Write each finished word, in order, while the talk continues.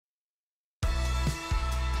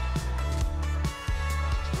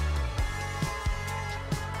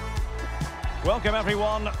Welcome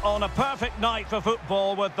everyone on a perfect night for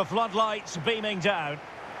football with the floodlights beaming down.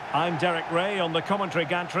 I'm Derek Ray on the commentary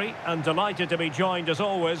gantry and delighted to be joined as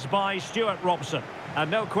always by Stuart Robson.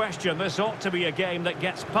 And no question this ought to be a game that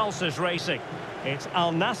gets pulses racing. It's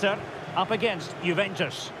Al Nassr up against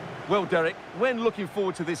Juventus. Well, Derek, when looking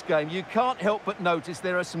forward to this game, you can't help but notice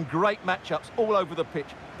there are some great matchups all over the pitch,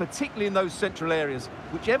 particularly in those central areas.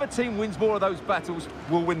 Whichever team wins more of those battles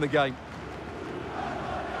will win the game.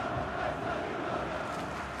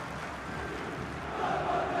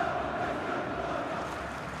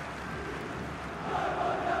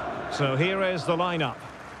 So here is the lineup.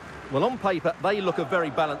 Well, on paper, they look a very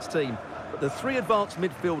balanced team. But the three advanced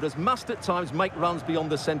midfielders must at times make runs beyond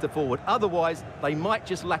the centre forward. Otherwise, they might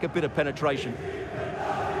just lack a bit of penetration.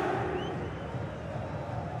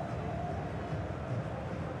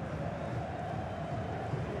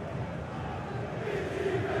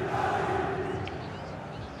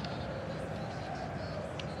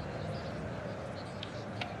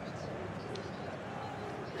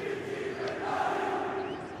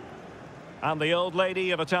 And the old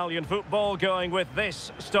lady of Italian football going with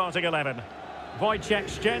this starting 11. Wojciech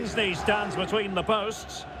Szczęsny stands between the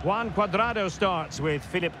posts. Juan Cuadrado starts with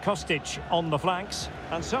Filip Kostic on the flanks.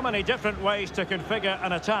 And so many different ways to configure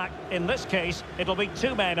an attack. In this case, it'll be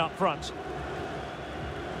two men up front.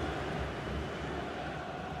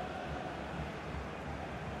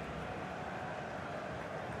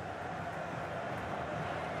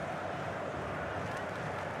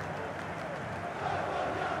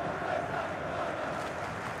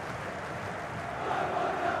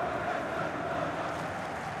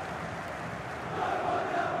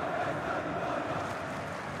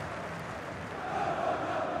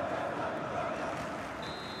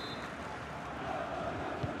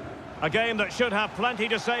 A game that should have plenty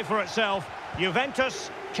to say for itself. Juventus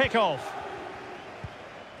kick-off.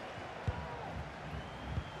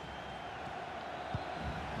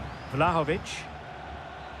 Vlahovic.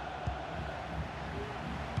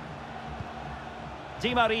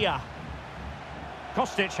 Di Maria.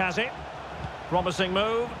 Kostic has it. Promising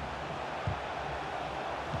move.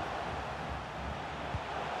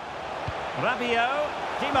 Rabiot.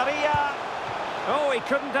 Di Maria. Oh, he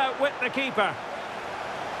couldn't outwit the keeper.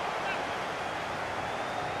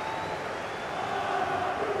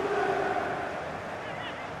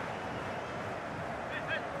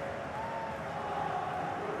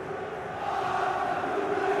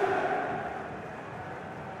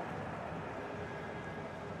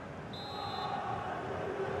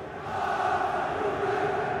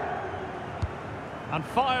 And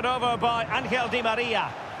fired over by Angel Di Maria.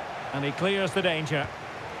 And he clears the danger.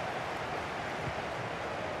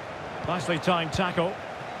 Nicely timed tackle.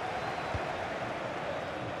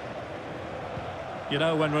 You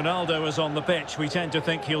know, when Ronaldo is on the pitch, we tend to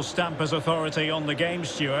think he'll stamp his authority on the game,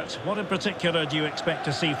 Stuart. What in particular do you expect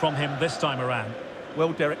to see from him this time around?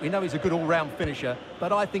 Well, Derek, we know he's a good all-round finisher,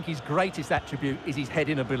 but I think his greatest attribute is his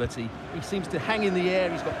heading ability. He seems to hang in the air,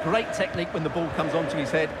 he's got great technique when the ball comes onto his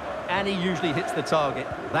head, and he usually hits the target.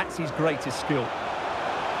 That's his greatest skill.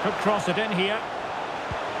 Could cross it in here.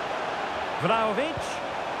 Vlahovic.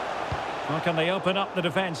 How can they open up the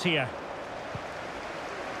defence here?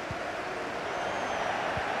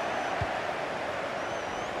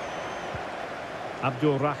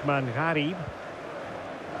 Abdulrahman Gharib.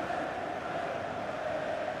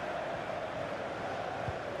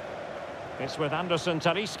 It's with Anderson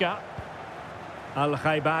Talisca.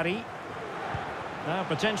 Al-Khaibari. Now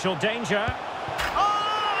potential danger.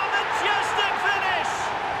 Oh, majestic finish!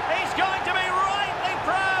 He's going to be rightly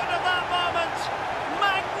proud of that moment.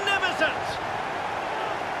 Magnificent!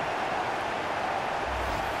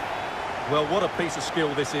 Well, what a piece of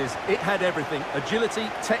skill this is. It had everything. Agility,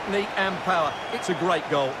 technique and power. It's a great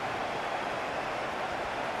goal.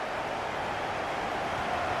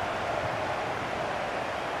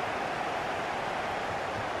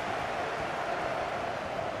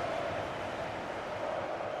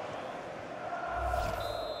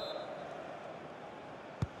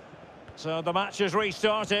 So the match has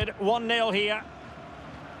restarted, 1-0 here.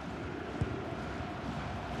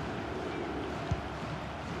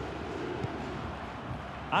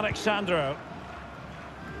 Alexandro.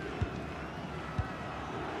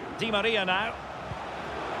 Di Maria now.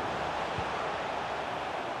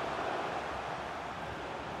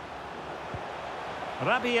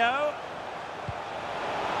 Rabiot.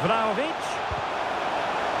 Vlahovic.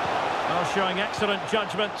 Oh, showing excellent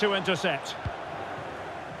judgment to intercept.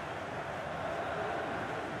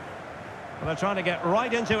 Well, they're trying to get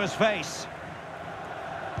right into his face.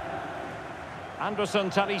 Anderson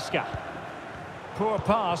Talisca. Poor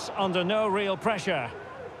pass under no real pressure.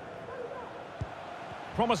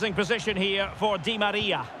 Promising position here for Di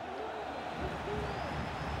Maria.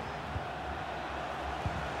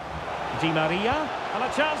 Di Maria, and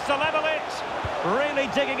a chance to level it. Really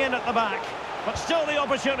digging in at the back, but still the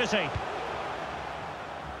opportunity.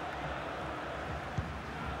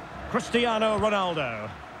 Cristiano Ronaldo.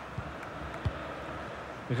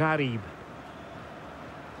 Gharib.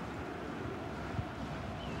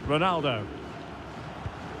 Ronaldo.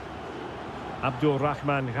 Abdul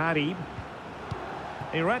Rahman Gharib.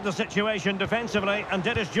 He read the situation defensively and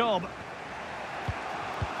did his job.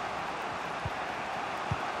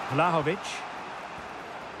 Vlahovic.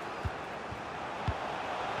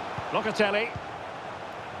 Locatelli.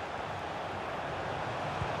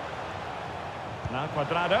 Now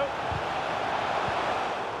Cuadrado.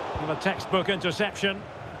 With a textbook interception.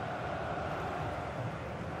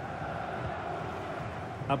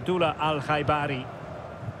 Abdullah Al-Khaibari.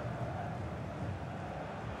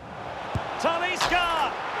 Talisca!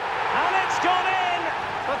 And it's gone in!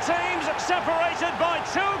 The team's separated by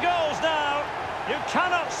 2 goals now. You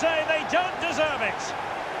cannot say they don't deserve it.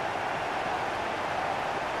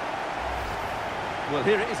 Well,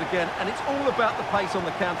 here it is again, and it's all about the pace on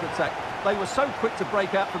the counter-attack. They were so quick to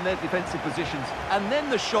break out from their defensive positions, and then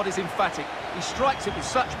the shot is emphatic. He strikes it with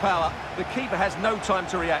such power, the keeper has no time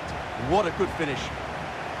to react. What a good finish.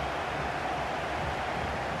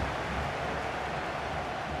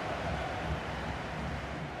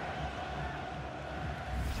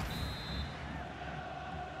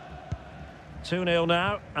 Two 2-0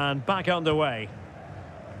 now, and back underway.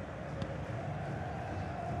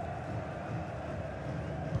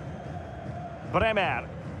 Bremer.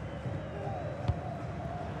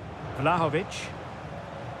 Vlahovic.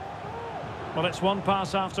 Well, it's one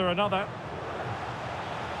pass after another.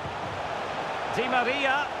 Di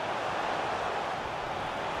Maria.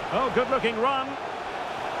 Oh, good-looking run.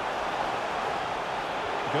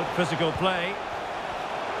 Good physical play.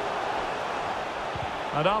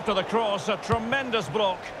 And after the cross, a tremendous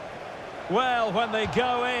block. Well, when they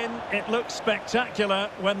go in, it looks spectacular.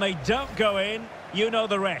 When they don't go in, you know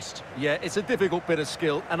the rest. Yeah, it's a difficult bit of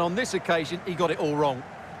skill, and on this occasion, he got it all wrong.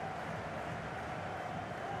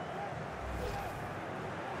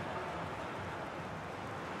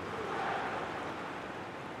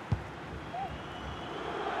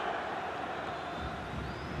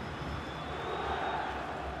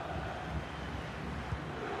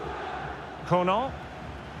 Kono.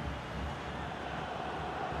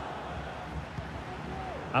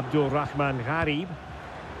 Abdul Rahman Gharib.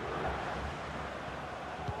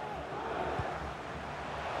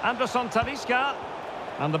 Anderson Talisca.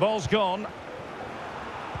 And the ball's gone.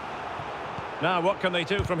 Now what can they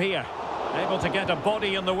do from here? Able to get a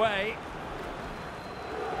body in the way.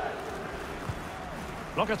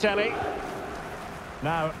 Locatelli.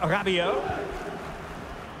 Now Rabiot.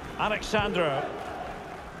 Alexandro.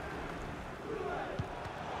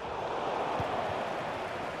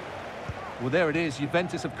 Well, there it is.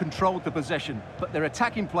 Juventus have controlled the possession, but their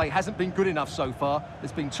attacking play hasn't been good enough so far.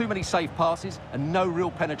 There's been too many safe passes and no real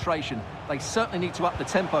penetration. They certainly need to up the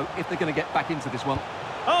tempo if they're going to get back into this one.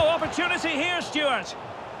 Oh, opportunity here, Stuart.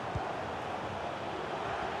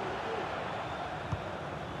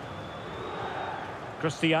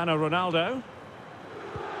 Cristiano Ronaldo.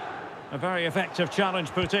 A very effective challenge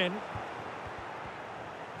put in.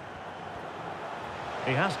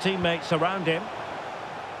 He has teammates around him.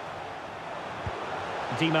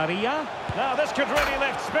 Di Maria. Now this could really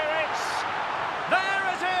lift spirits. There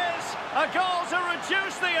it is! A goal to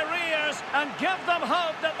reduce the arrears and give them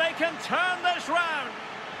hope that they can turn this round.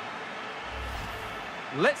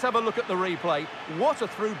 Let's have a look at the replay. What a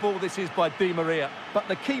through ball this is by Di Maria. But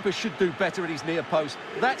the keeper should do better at his near post.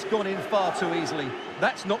 That's gone in far too easily.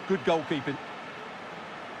 That's not good goalkeeping.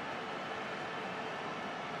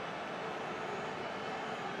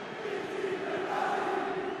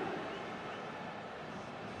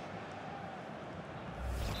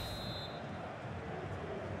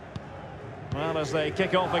 Well, as they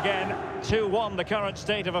kick off again, 2-1 the current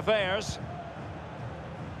state of affairs.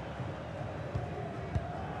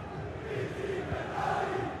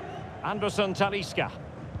 Anderson Talisca.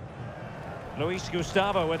 Luis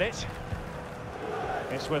Gustavo with it.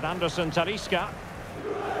 It's with Anderson Talisca.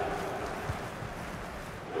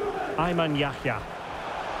 Ayman Yahya.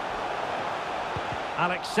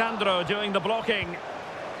 Alexandro doing the blocking.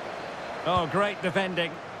 Oh, great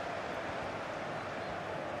defending.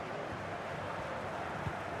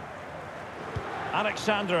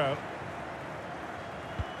 Alexandro.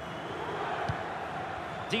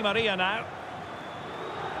 Di Maria now.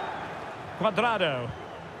 Cuadrado.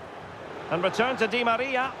 And return to Di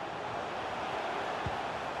Maria.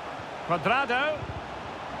 Cuadrado.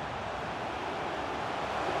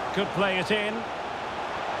 Could play it in.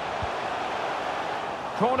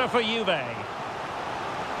 Corner for Juve.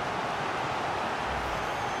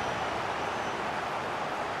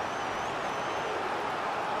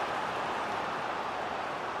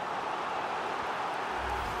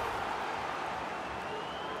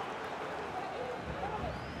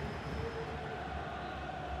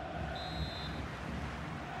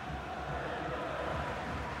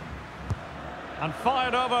 And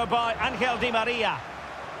fired over by Angel Di Maria.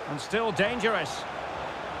 And still dangerous.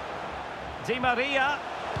 Di Maria.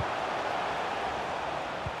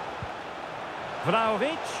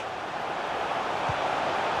 Vlahovic.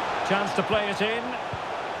 Chance to play it in.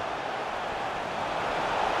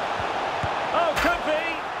 Oh, could be.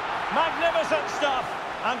 Magnificent stuff.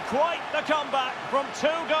 And quite the comeback from 2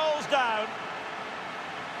 goals down.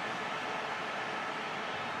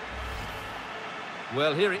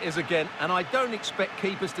 Well, here it is again, and I don't expect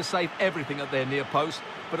keepers to save everything at their near post,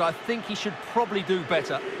 but I think he should probably do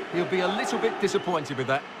better. He'll be a little bit disappointed with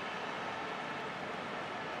that.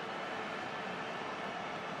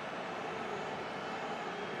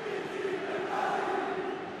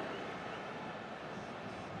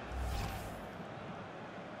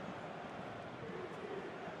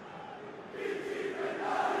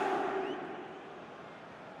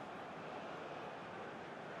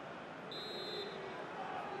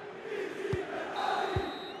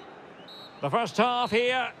 The first half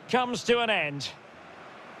here comes to an end.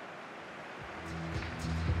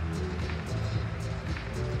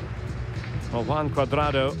 Well, Juan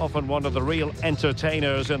Cuadrado, often one of the real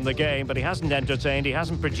entertainers in the game, but he hasn't entertained, he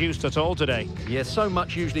hasn't produced at all today. Yeah, so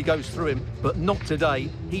much usually goes through him, but not today.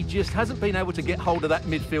 He just hasn't been able to get hold of that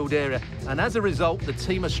midfield area, and as a result, the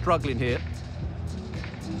team are struggling here.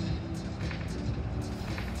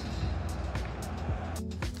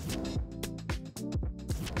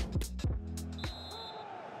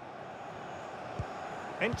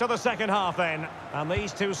 Into the second half then, and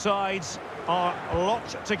these two sides are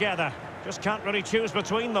locked together. Just can't really choose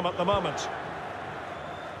between them at the moment.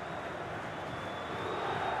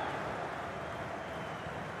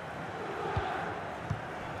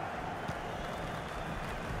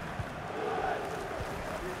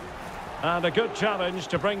 And a good challenge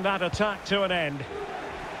to bring that attack to an end.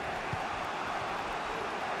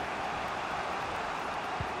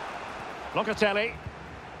 Locatelli.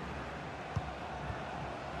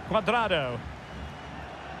 Cuadrado.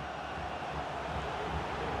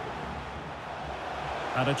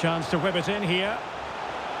 And a chance to whip it in here.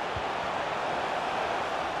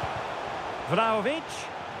 Vlahovic.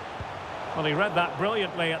 Well, he read that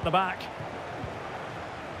brilliantly at the back.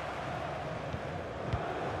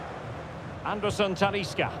 Anderson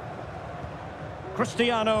Talisca.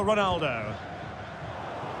 Cristiano Ronaldo.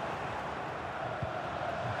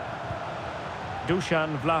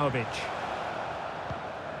 Dusan Vlahovic.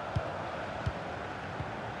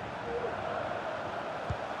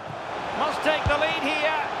 Must take the lead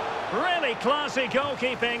here. Really classy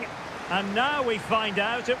goalkeeping. And now we find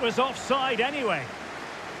out it was offside anyway.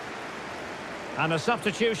 And a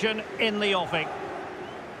substitution in the offing.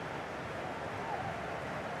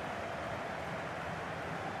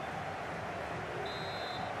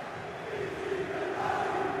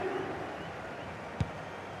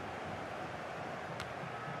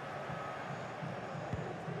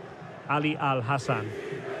 Ali Al-Hassan.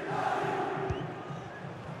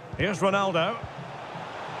 Here's Ronaldo.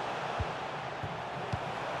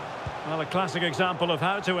 Well, a classic example of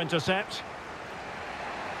how to intercept.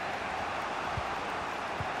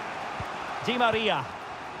 Di Maria.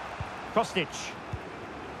 Kostic.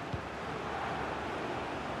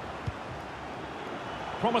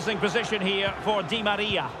 Promising position here for Di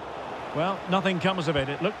Maria. Well, nothing comes of it.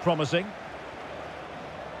 It looked promising.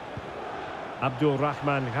 Abdul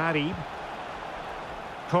Rahman Gharib.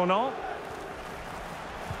 Kono.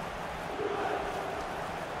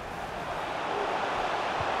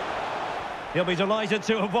 He'll be delighted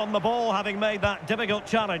to have won the ball, having made that difficult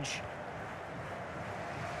challenge.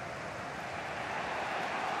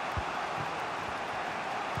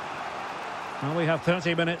 Well, we have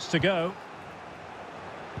 30 minutes to go.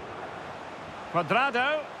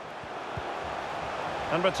 Cuadrado.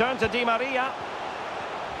 And return to Di Maria.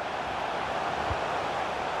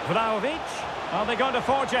 Vlahovic. Are they going to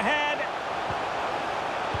forge ahead?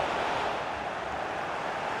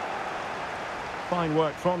 Fine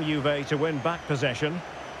work from Juve to win back possession.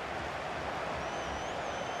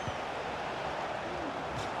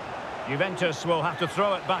 Juventus will have to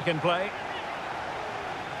throw it back in play.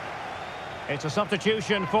 It's a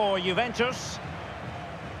substitution for Juventus.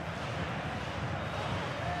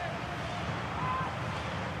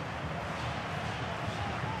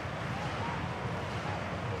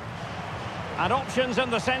 And options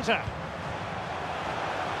in the centre.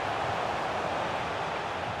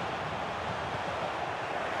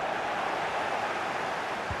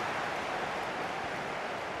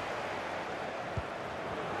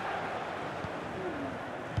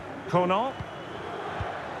 Conan.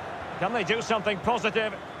 Can they do something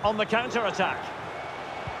positive on the counter-attack?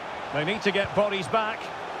 They need to get bodies back.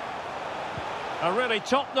 A really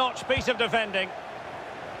top-notch piece of defending.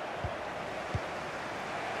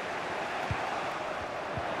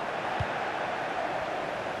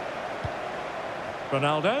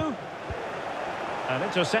 Ronaldo. An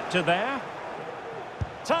interceptor there.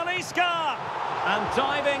 Talisca! And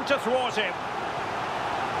diving to thwart him.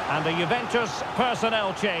 And a Juventus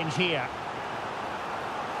personnel change here.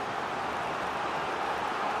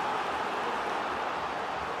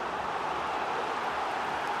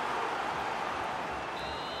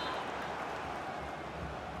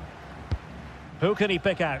 Who can he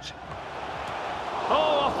pick out? Oh,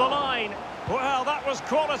 off the line. Well, that was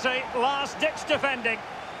quality. Last-ditch defending.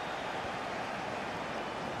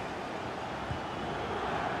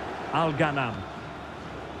 Al-Ghanam.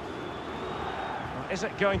 Is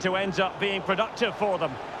it going to end up being productive for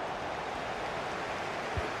them?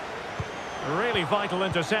 A really vital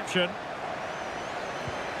interception.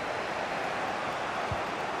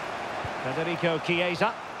 Federico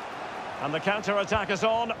Chiesa. And the counter-attack is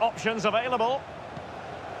on. Options available.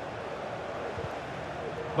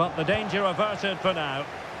 But the danger averted for now.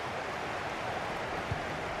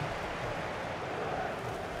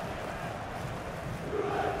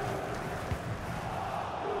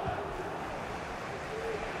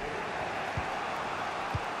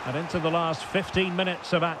 And into the last 15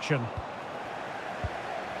 minutes of action.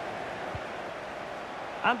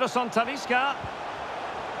 Anderson Talisca.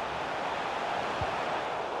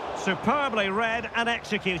 Superbly read and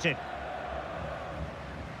executed.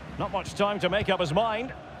 Not much time to make up his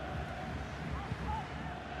mind.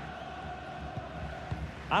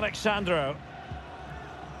 Alexandro.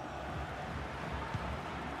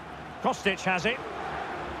 Kostic has it.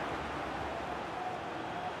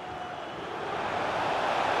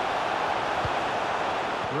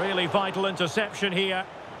 Really vital interception here.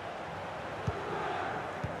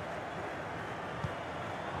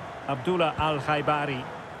 Abdullah Al-Khaibari.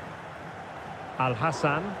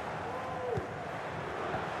 Al-Hassan.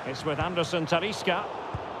 It's with Anderson Talisca.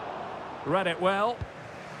 Read it well.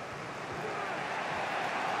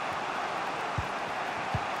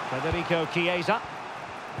 Federico Chiesa.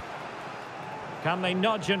 Can they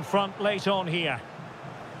nudge in front late on here?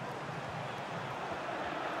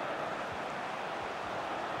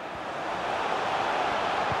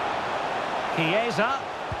 Chiesa.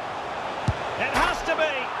 It has to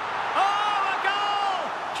be. Oh, a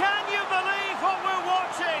goal! Can you believe what we're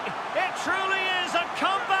watching? It truly is a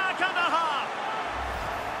comeback and a half.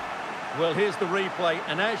 Well, here's the replay,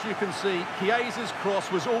 and as you can see, Chiesa's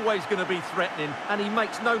cross was always going to be threatening, and he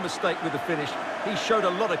makes no mistake with the finish. He showed a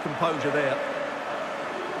lot of composure there.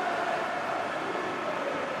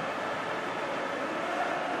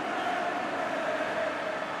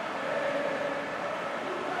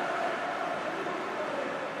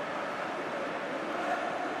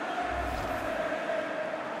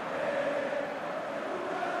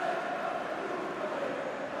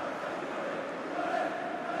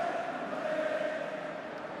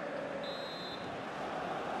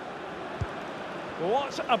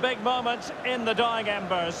 What a big moment in the dying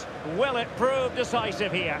embers. Will it prove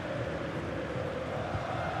decisive here?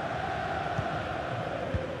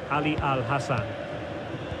 Ali Al-Hassan.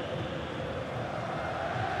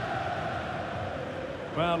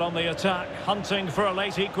 Well, on the attack, hunting for a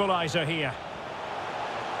late equaliser here.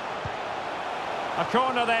 A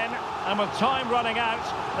corner then, and with time running out,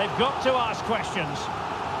 they've got to ask questions.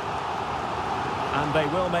 And they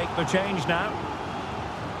will make the change now.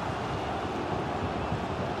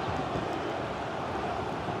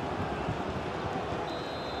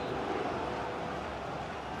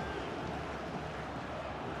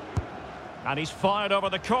 And he's fired over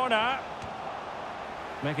the corner.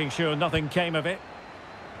 Making sure nothing came of it.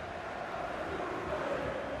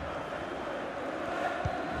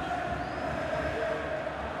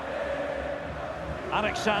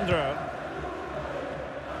 Alexandro.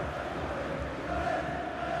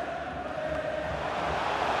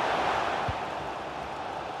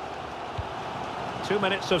 Two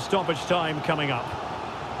minutes of stoppage time coming up.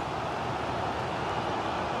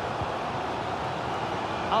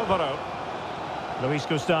 Alvaro. Luis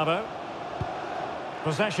Gustavo.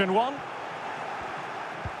 Possession one.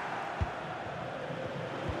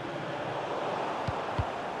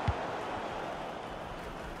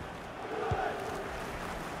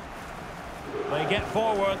 get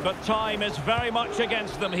forward, but time is very much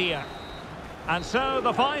against them here. And so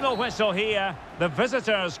the final whistle here. The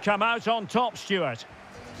visitors come out on top, Stuart.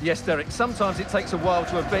 Yes, Derek, sometimes it takes a while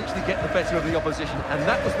to eventually get the better of the opposition, and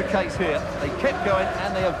that was the case here. They kept going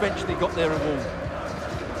and they eventually got their reward.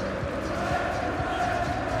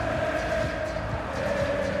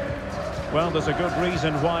 Well, there's a good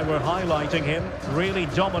reason why we're highlighting him. Really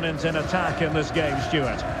dominant in attack in this game,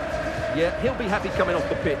 Stuart. Yeah, he'll be happy coming off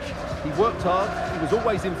the pitch. He worked hard, he was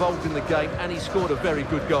always involved in the game, and he scored a very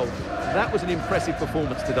good goal. That was an impressive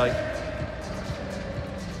performance today.